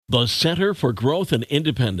The Center for Growth and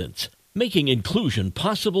Independence, making inclusion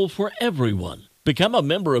possible for everyone. Become a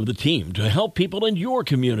member of the team to help people in your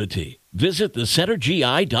community. Visit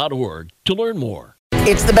thecentergi.org to learn more.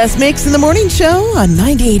 It's the best mix in the morning show on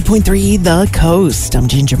 98.3 The Coast. I'm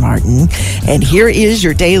Ginger Martin, and here is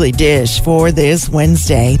your daily dish for this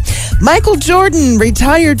Wednesday. Michael Jordan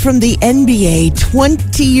retired from the NBA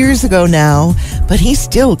 20 years ago now, but he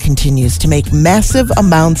still continues to make massive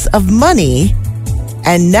amounts of money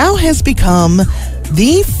and now has become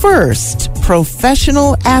the first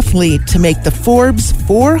professional athlete to make the Forbes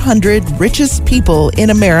 400 richest people in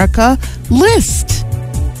America list,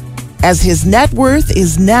 as his net worth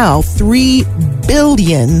is now $3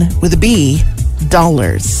 billion with a B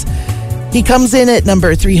dollars. He comes in at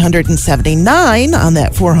number 379 on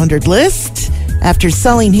that 400 list after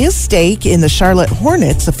selling his stake in the Charlotte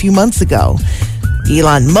Hornets a few months ago.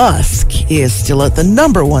 Elon Musk is still at the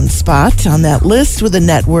number one spot on that list with a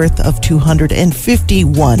net worth of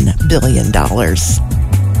 $251 billion.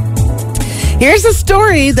 Here's a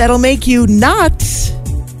story that'll make you not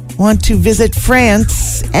want to visit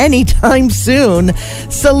France anytime soon.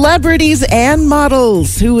 Celebrities and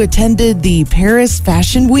models who attended the Paris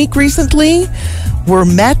Fashion Week recently were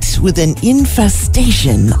met with an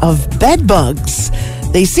infestation of bed bugs.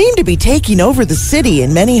 They seem to be taking over the city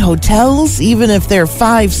in many hotels, even if they're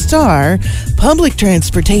 5-star, public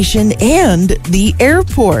transportation, and the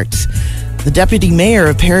airport. The deputy mayor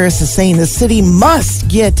of Paris is saying the city must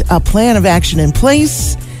get a plan of action in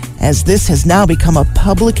place, as this has now become a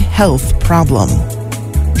public health problem.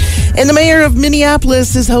 And the mayor of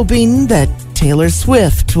Minneapolis is hoping that Taylor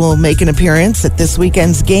Swift will make an appearance at this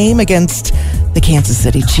weekend's game against the Kansas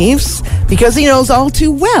City Chiefs, because he knows all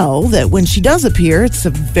too well that when she does appear, it's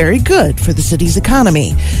very good for the city's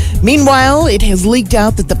economy. Meanwhile, it has leaked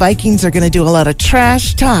out that the Vikings are going to do a lot of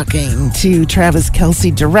trash talking to Travis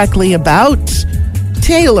Kelce directly about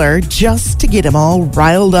Taylor just to get him all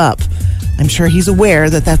riled up. I'm sure he's aware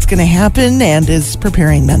that that's going to happen and is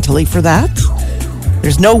preparing mentally for that.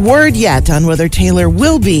 There's no word yet on whether Taylor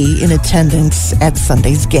will be in attendance at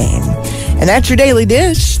Sunday's game. And that's your Daily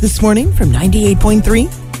Dish this morning from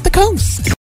 98.3 The Coast.